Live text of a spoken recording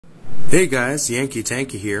Hey guys, Yankee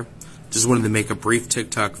Tankie here. Just wanted to make a brief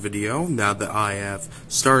TikTok video now that I have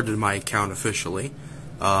started my account officially.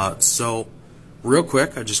 So, real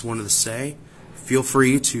quick, I just wanted to say, feel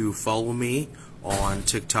free to follow me on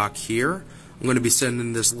TikTok here. I'm going to be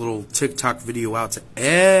sending this little TikTok video out to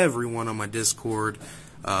everyone on my Discord.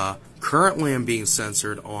 Currently I'm being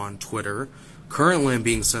censored on Twitter. Currently I'm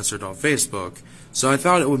being censored on Facebook. So I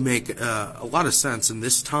thought it would make a lot of sense in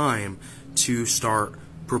this time to start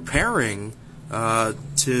preparing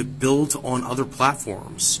to build on other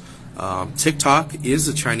platforms. TikTok is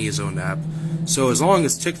a Chinese-owned app, so as long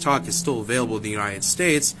as TikTok is still available in the United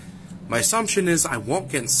States, my assumption is I won't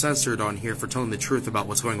get censored on here for telling the truth about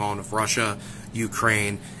what's going on with Russia,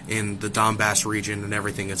 Ukraine, in the Donbass region, and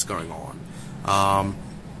everything that's going on.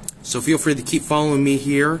 So feel free to keep following me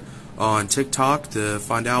here on TikTok to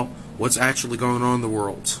find out what's actually going on in the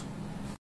world.